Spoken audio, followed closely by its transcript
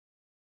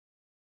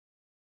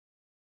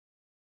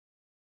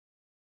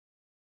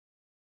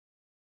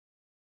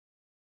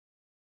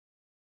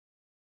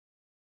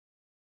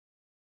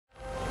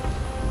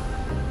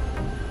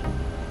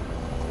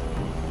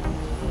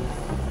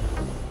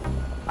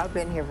I've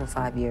been here for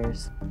 5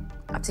 years.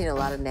 I've seen a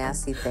lot of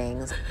nasty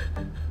things.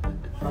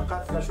 Do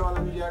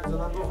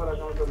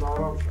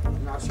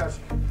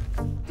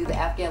the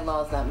Afghan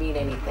laws not mean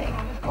anything?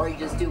 Or you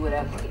just do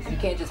whatever? You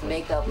can't just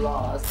make up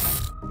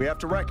laws. We have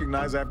to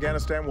recognize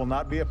Afghanistan will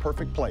not be a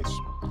perfect place.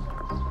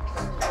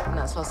 I'm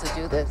not supposed to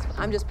do this.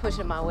 I'm just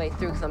pushing my way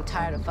through because I'm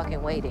tired of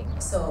fucking waiting.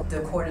 So the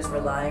court is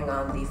relying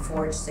on the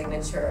forged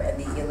signature and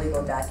the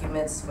illegal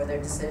documents for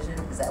their decision?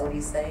 Is that what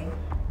he's saying?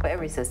 But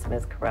every system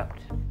is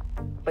corrupt.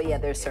 But yeah,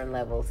 there's certain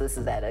levels. This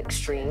is at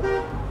extreme.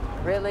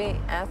 Really,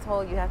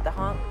 asshole, you have to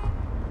honk?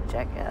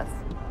 Jackass.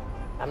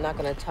 I'm not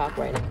gonna talk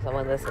right now because I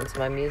want to listen to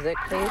my music,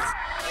 please.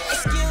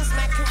 Excuse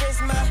my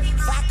charisma,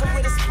 vodka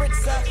with a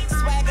spritzer,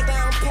 swagger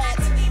down pat,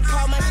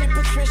 call my shit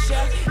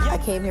Patricia. I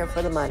came here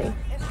for the money,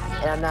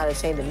 and I'm not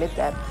ashamed to admit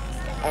that.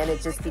 And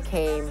it just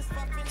became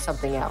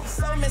something else.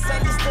 So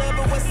misunderstood,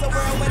 but what's the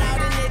world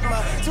without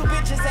enigma? Two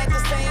bitches at the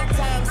same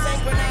time,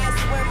 synchronized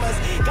swimmers.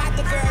 Got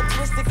the girl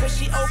twisted cause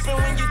she open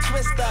when you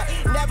twist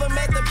her. Never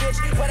met the bitch,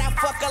 but I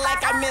fuck her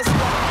like I missed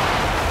her.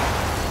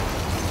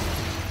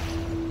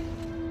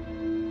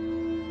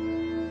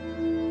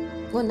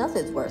 Well,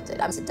 nothing's worth it.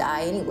 I'm to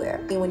die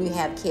anywhere. When you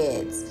have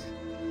kids,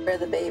 Where are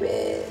the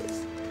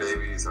babies?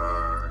 Babies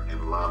are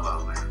in La La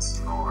Land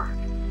snoring.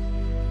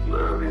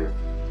 Love you.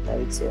 Love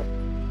you too.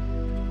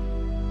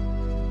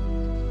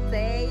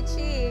 Say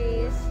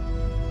cheese.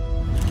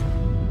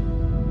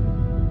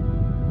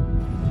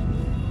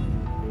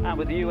 And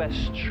with the US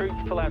troop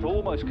fallout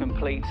almost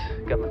complete,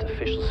 government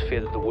officials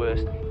fear that the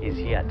worst is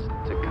yet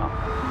to come.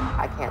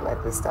 I can't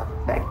let this stuff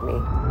affect me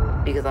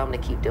because I'm gonna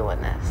keep doing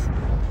this.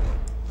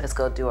 Let's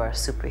go do our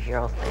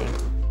superhero thing.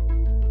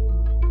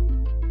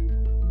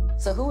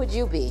 So who would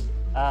you be?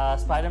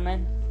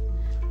 Spider-Man.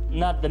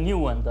 Not the new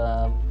one,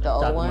 the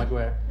old Tobey one?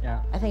 Maguire.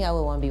 Yeah. I think I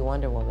would want to be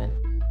Wonder Woman.